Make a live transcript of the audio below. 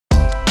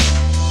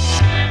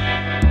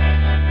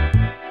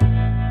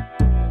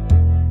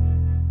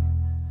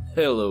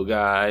Hello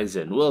guys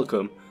and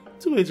welcome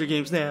to Laser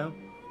Games Now.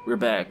 We're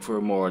back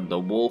for more The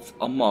Wolf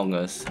Among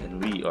Us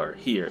and we are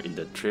here in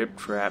the Trip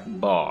Trap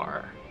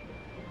Bar.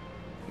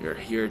 We are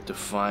here to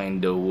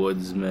find the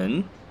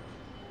woodsman.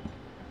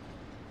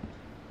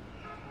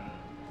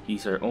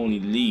 He's our only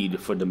lead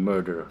for the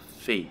murder of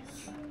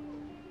Faith.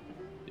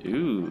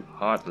 Ooh,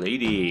 hot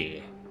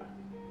lady.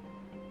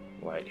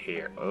 White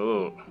hair.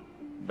 Oh,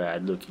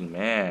 bad looking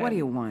man. What do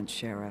you want,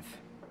 Sheriff?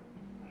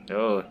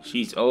 Oh,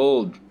 she's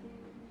old.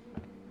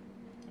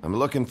 I'm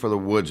looking for the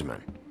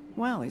woodsman.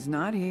 Well, he's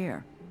not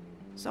here.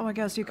 So I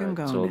guess you can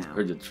go I told now.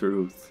 her the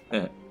truth.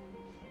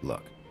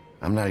 Look,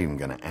 I'm not even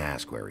gonna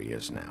ask where he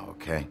is now,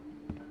 okay?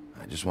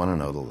 I just want to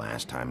know the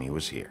last time he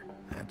was here.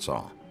 That's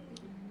all.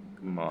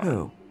 Come on.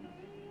 Who?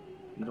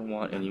 You don't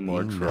want any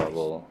more Be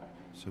trouble.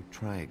 nice. So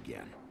try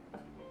again.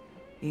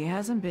 He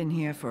hasn't been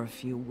here for a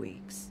few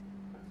weeks.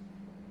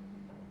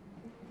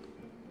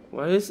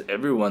 Why is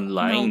everyone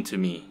lying No, to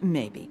me?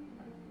 Maybe.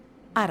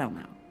 I don't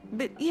know.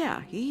 But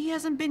yeah, he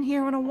hasn't been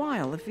here in a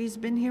while, if he's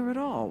been here at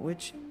all,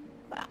 which...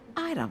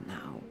 I don't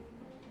know.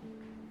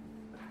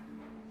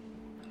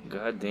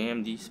 God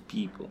damn these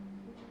people.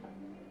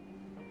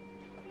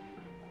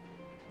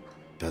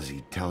 Does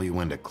he tell you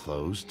when to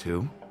close,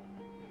 too?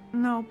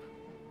 Nope.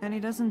 And he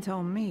doesn't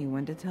tell me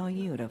when to tell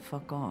you to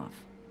fuck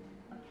off.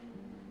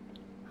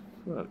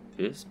 Fuck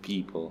these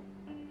people.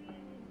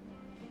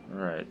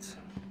 Alright.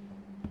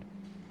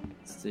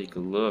 Let's take a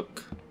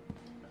look.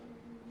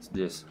 What's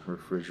this?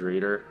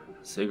 Refrigerator?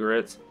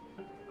 Cigarettes?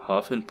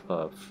 Huff and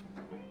puff.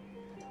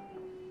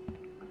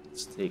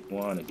 Let's take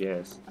one, I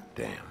guess.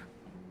 Damn.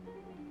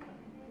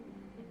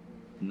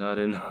 Not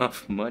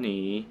enough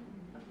money.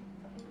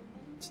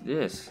 What's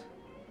this?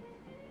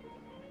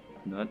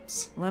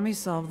 Nuts. Let me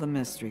solve the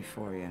mystery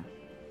for you.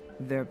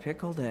 They're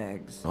pickled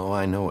eggs. Oh,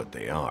 I know what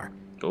they are.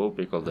 Go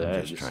pickled I'm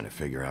eggs. just trying to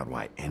figure out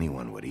why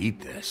anyone would eat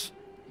this.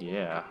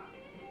 Yeah.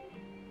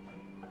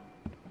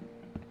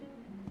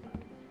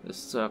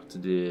 Let's talk to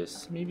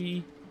this.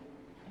 Maybe.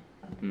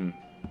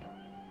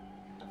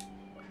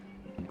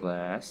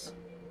 Glass.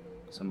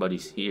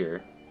 Somebody's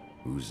here.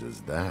 Whose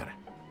is that?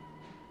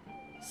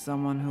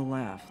 Someone who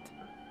left.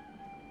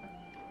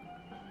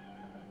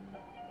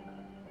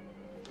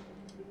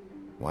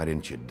 Why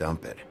didn't you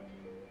dump it?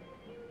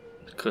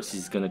 Because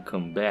he's gonna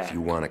come back. If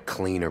you want a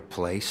cleaner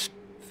place,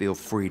 feel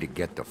free to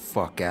get the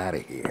fuck out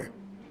of here.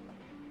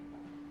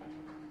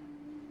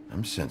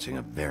 I'm sensing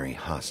a very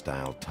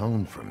hostile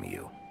tone from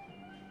you.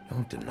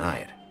 Don't deny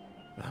it.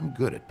 I'm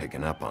good at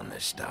picking up on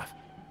this stuff.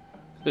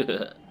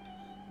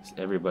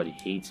 Everybody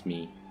hates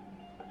me.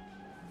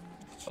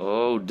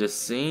 Oh, the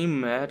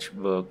same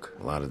matchbook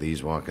A lot of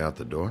these walk out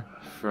the door?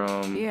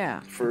 from Yeah,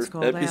 it's first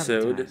called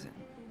episode advertising.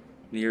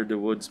 near the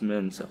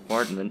woodsman's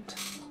apartment.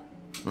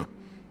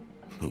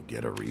 You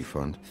get a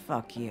refund?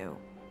 Fuck you.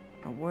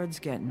 The word's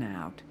getting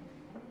out.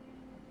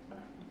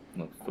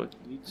 Well, fuck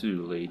you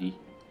too, lady.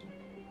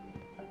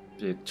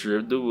 Picture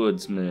of the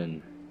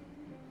woodsman.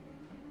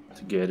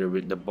 Together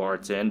with the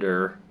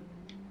bartender.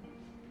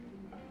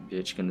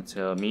 Bitch gonna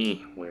tell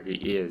me where he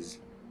is.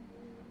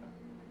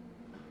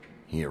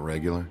 He a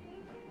regular?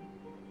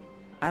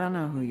 I don't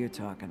know who you're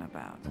talking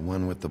about. The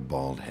one with the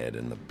bald head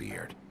and the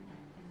beard.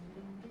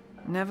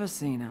 Never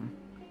seen him.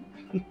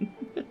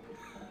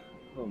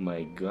 Oh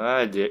my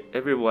god,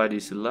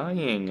 everybody's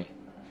lying.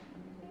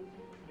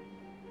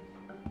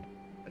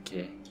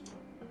 Okay,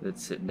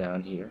 let's sit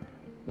down here.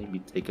 Maybe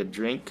take a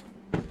drink.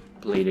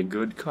 Play the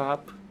good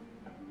cop.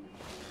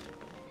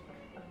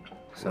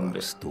 A lot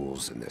of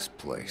stools in this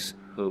place.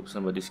 Hope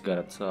somebody's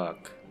gotta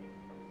talk.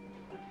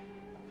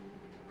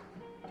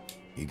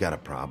 You got a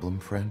problem,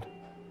 friend?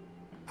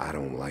 I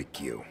don't like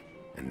you.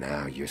 And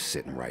now you're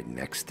sitting right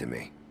next to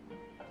me.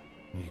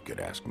 You could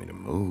ask me to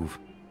move.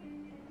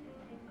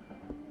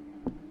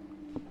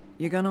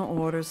 You gonna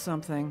order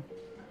something?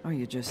 Or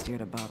you just here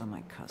to bother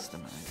my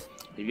customers?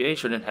 Maybe I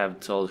shouldn't have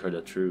told her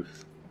the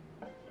truth.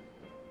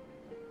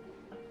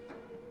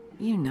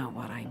 You know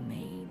what I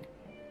mean.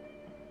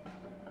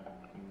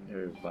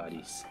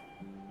 Everybody's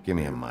Give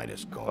me a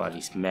Midas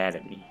gold. mad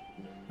at me.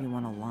 You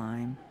want a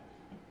lime?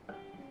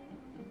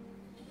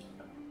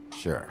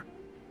 Sure.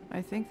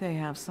 I think they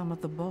have some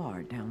at the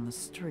bar down the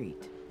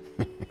street.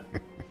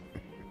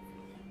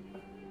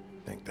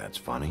 Think that's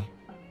funny?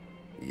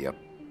 Yep.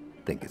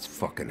 Think it's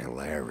fucking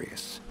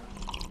hilarious.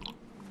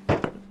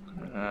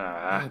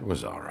 Ah, It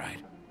was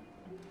alright.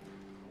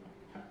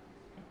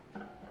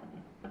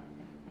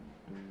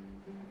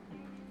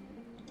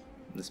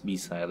 let's be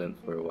silent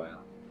for a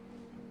while.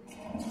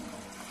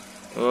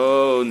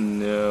 Oh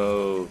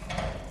no.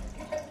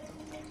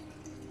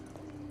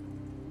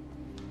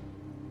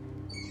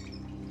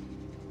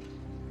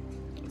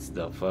 It's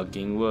the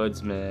fucking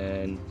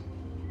woodsman.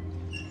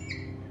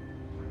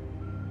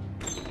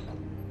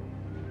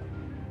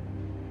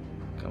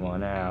 Come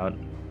on out.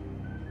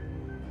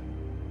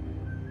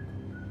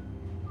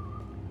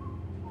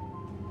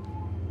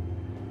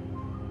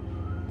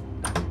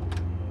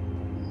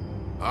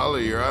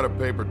 Ollie, you're out of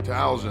paper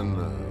towels and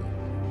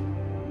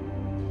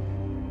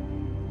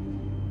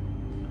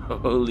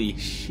Holy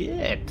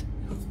shit.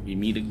 We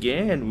meet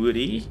again,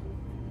 Woody.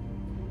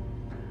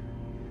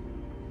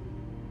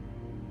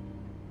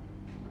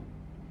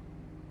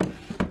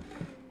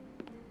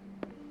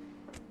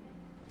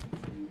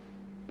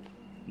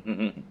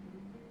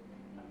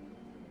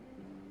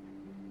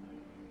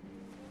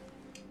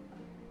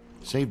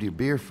 Saved your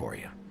beer for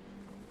you.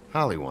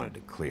 Holly wanted to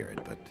clear it,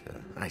 but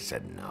I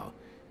said no.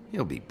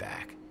 He'll be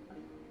back.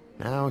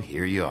 Now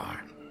here you are.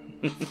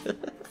 You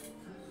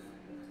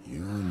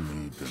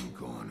and me been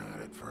going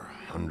at it for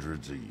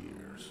hundreds of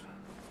years.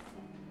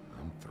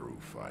 I'm through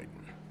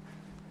fighting.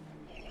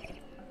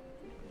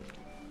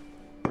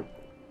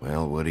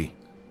 Well, Woody,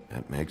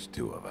 that makes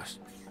two of us.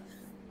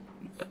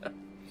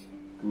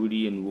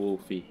 Woody and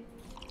Wolfie.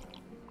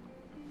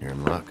 You're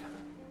in luck.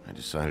 I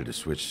decided to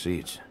switch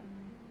seats.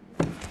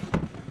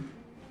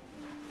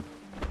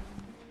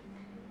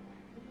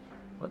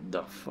 What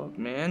the fuck,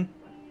 man?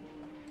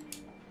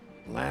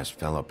 Last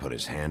fella put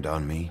his hand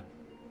on me.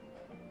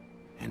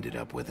 Ended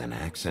up with an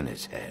axe in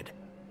his head.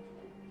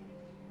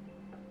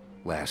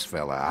 Last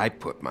fella I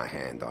put my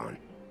hand on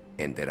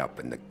ended up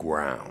in the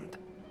ground.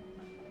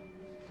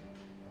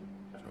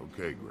 It's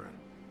okay, Gren.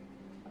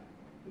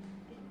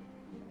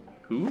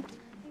 Who?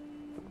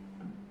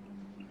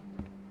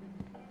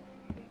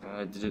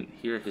 I didn't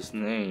hear his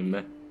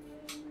name.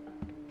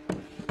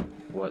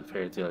 What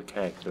fairytale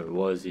character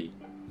was he?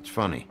 It's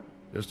funny.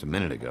 Just a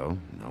minute ago,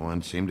 no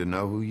one seemed to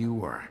know who you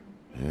were.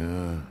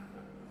 Yeah,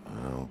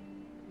 well,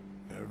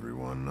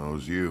 everyone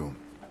knows you.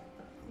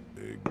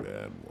 The big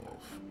bad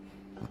wolf.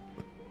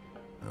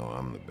 Now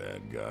I'm the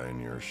bad guy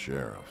and you're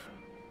sheriff.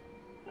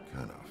 What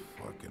kind of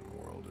fucking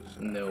world is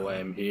that? No,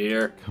 I'm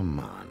here. Come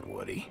on,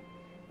 Woody.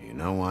 You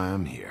know why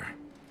I'm here.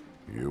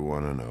 You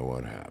want to know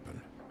what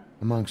happened?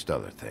 Amongst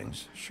other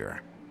things,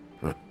 sure.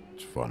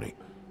 It's funny.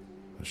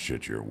 The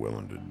shit you're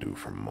willing to do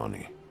for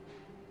money.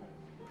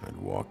 I'd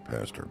walk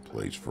past her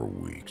place for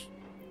weeks.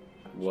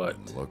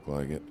 What? Didn't look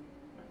like it.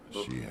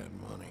 But she had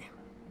money.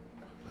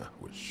 I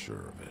was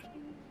sure of it.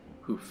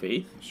 Who,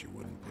 Faith? She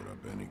wouldn't put up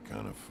any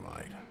kind of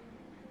fight.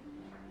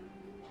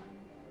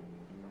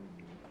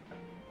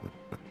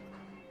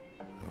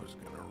 I was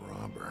gonna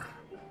rob her.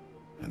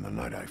 And the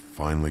night I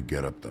finally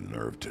get up the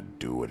nerve to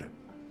do it,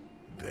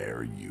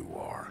 there you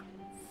are,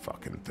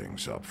 fucking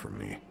things up for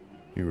me.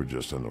 You were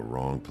just in the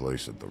wrong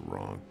place at the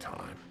wrong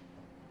time.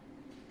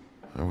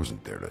 I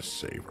wasn't there to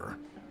save her.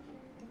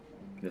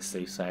 Let's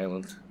stay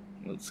silent.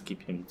 Let's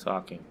keep him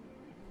talking.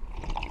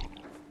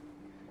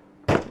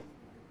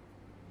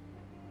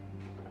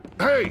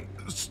 Hey,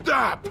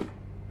 stop!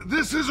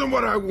 This isn't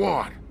what I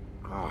want!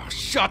 Oh,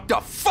 shut the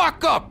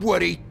fuck up,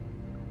 Woody!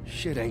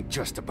 Shit ain't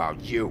just about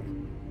you.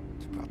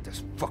 It's about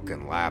this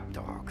fucking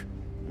lapdog.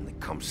 Only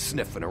comes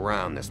sniffing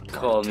around this part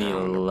Call of me a town.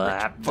 The rich fucks in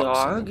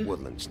lapdog? the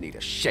woodlands need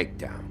a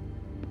shakedown.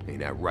 Ain't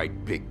that right,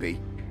 Bigby?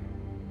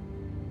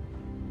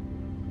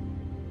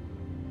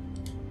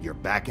 You're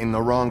backing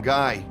the wrong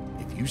guy.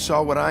 If you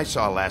saw what I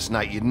saw last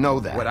night, you'd know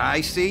that. What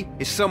I see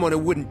is someone who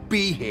wouldn't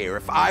be here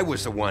if I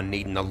was the one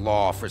needing the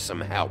law for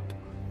some help.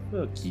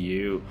 Fuck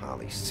you.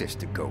 Holly's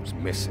sister goes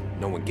missing.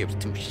 No one gives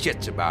two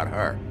shits about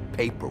her.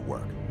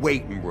 Paperwork,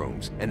 waiting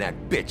rooms, and that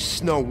bitch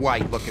Snow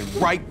White looking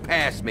right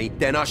past me,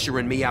 then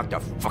ushering me out the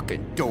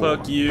fucking door.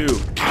 Fuck you.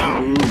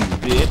 Boom,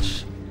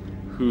 bitch.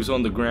 Who's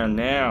on the ground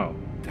now?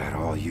 That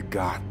all you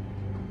got?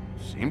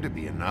 Seemed to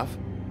be enough.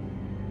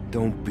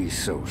 Don't be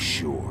so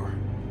sure.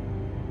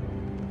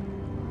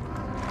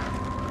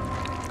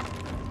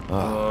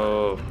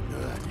 Oh.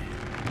 Good.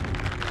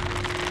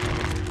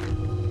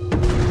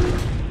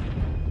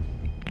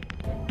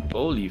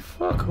 Holy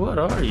fuck, what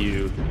are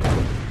you?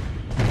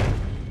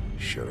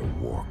 Should have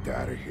walked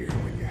out of here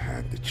when you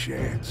had the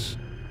chance.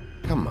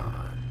 Come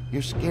on.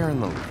 You're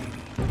scaring the lady.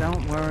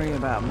 Don't worry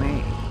about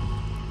me.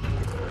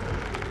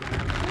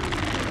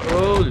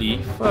 Holy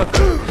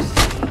fuckers.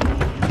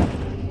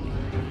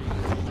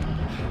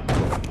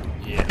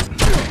 Yeah.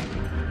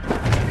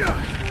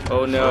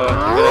 Oh no,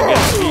 I'm gonna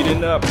get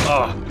beaten up.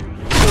 Oh.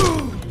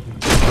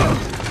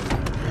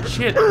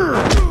 Shit.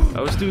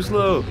 I was too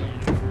slow.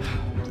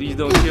 Please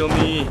don't kill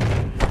me.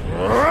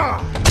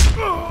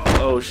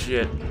 Oh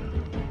shit.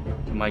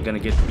 Am I gonna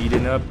get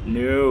beaten up?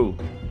 No.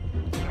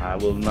 I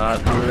will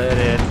not let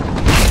it.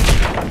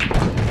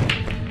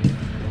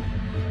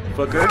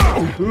 Fucker.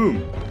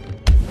 Boom.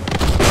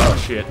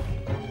 Oh shit.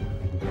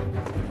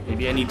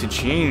 Maybe I need to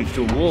change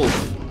to wolf.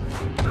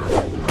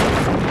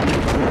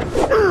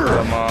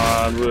 Come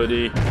on,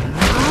 Woody.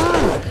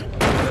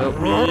 Help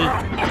me.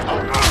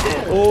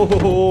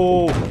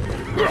 Oh,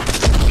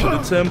 the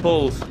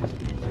temples.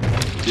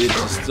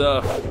 Bitch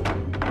stuff.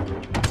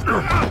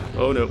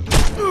 Oh no.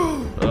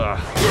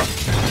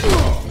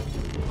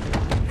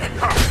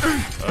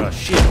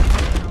 Shit.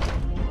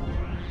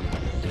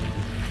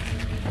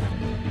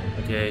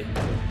 Okay.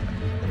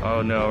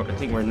 Oh no, I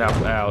think we're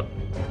knocked out.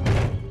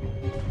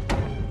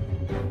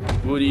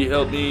 Woody,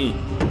 help me.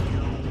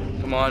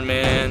 Come on,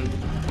 man.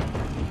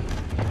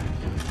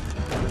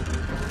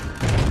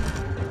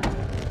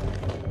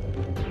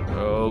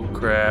 Oh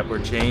crap,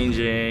 we're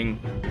changing.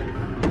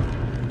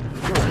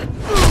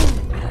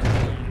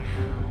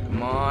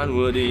 Come on,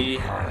 Woody.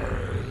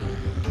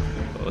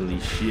 Holy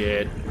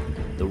shit.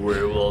 The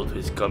werewolf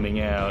is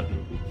coming out.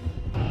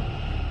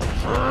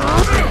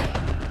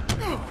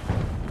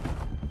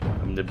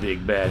 I'm the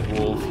big bad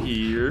wolf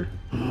here.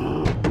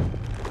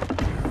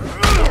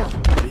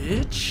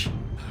 Bitch.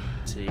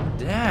 Take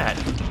that.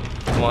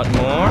 Want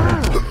more?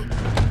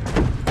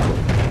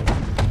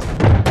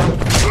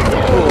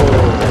 Oh,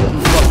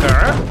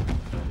 fucker.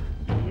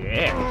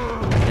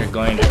 Yeah. You're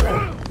going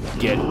to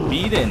get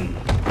beaten.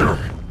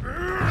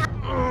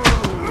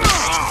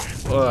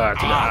 Oh,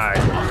 God.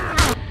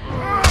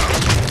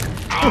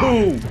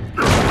 Oh.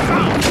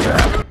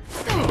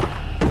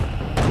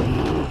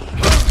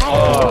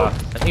 Oh, I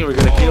think we're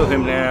gonna kill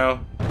him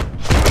now.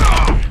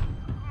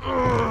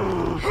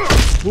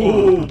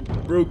 Oh,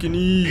 broken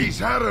knee. He's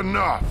had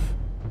enough.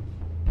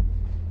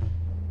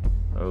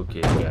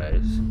 Okay,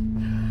 guys.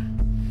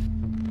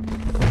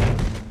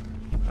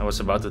 I was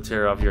about to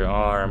tear off your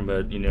arm,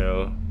 but you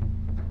know,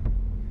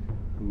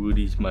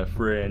 Woody's my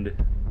friend.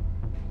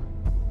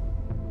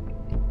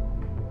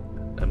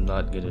 I'm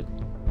not gonna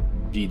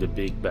be the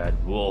big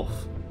bad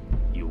wolf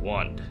you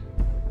want.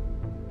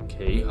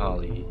 Okay,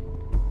 Holly.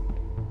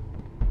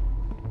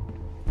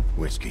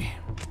 Whiskey.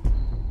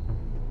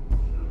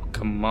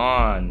 Come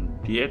on,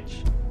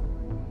 bitch.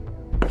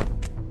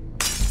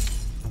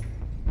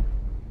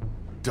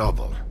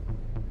 Double.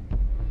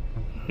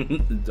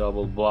 The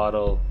double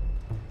bottle.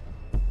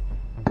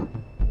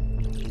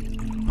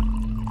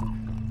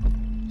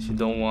 You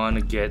don't want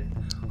to get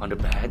on the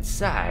bad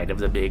side of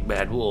the big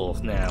bad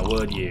wolf now,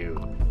 would you?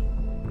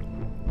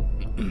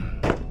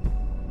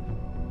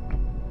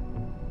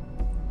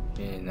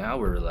 And now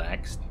we're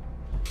relaxed.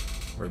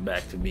 We're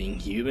back to being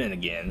human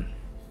again.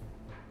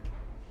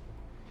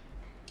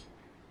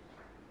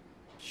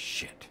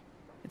 Shit.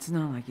 It's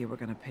not like you were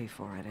gonna pay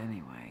for it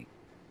anyway.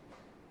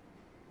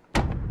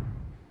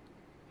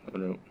 Oh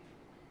no.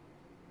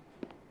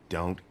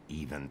 Don't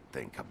even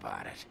think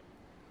about it.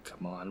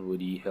 Come on,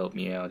 Woody, help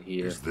me out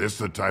here. Is this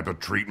the type of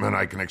treatment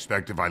I can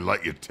expect if I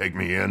let you take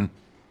me in?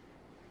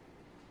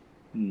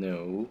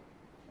 No.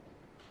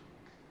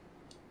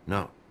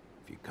 No.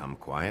 If you come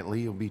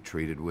quietly, you'll be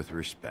treated with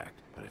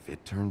respect. But if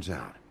it turns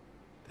out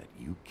that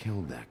you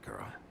killed that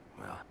girl,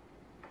 well,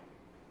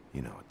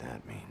 you know what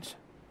that means.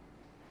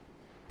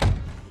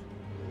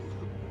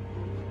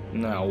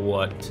 Now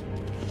what?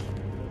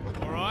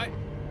 Alright,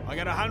 I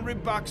got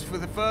 $100 for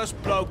the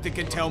first bloke that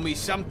can tell me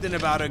something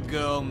about a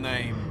girl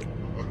named...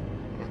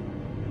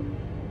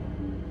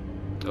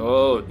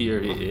 Oh, here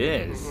he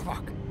is.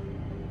 Fuck.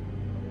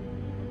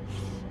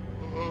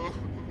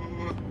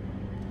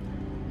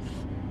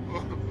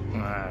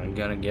 I'm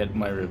gonna get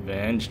my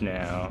revenge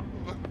now.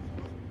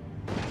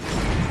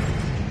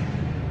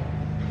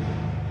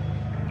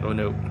 Oh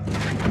no.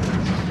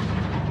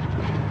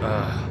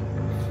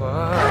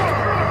 Fuck.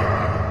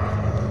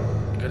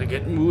 Gotta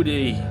get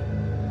Moody.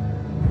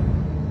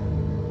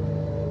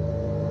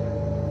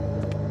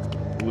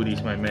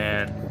 Woody's my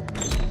man.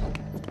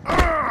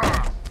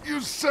 You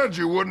said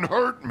you wouldn't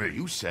hurt me.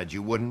 You said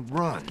you wouldn't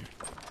run.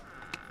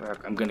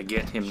 Fuck, I'm gonna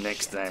get him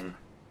next time.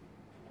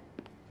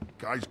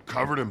 Guy's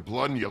covered in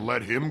blood and you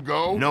let him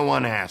go? No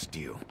one asked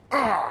you.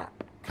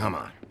 Come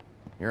on.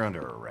 You're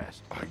under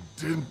arrest. I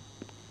didn't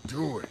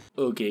do it.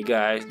 Okay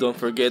guys, don't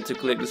forget to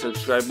click the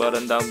subscribe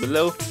button down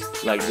below.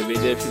 Like the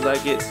video if you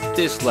like it,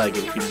 dislike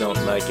it if you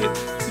don't like it.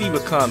 Leave a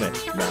comment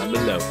down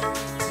below.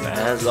 And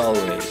as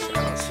always,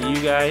 I'll see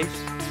you guys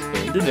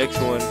in the next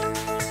one.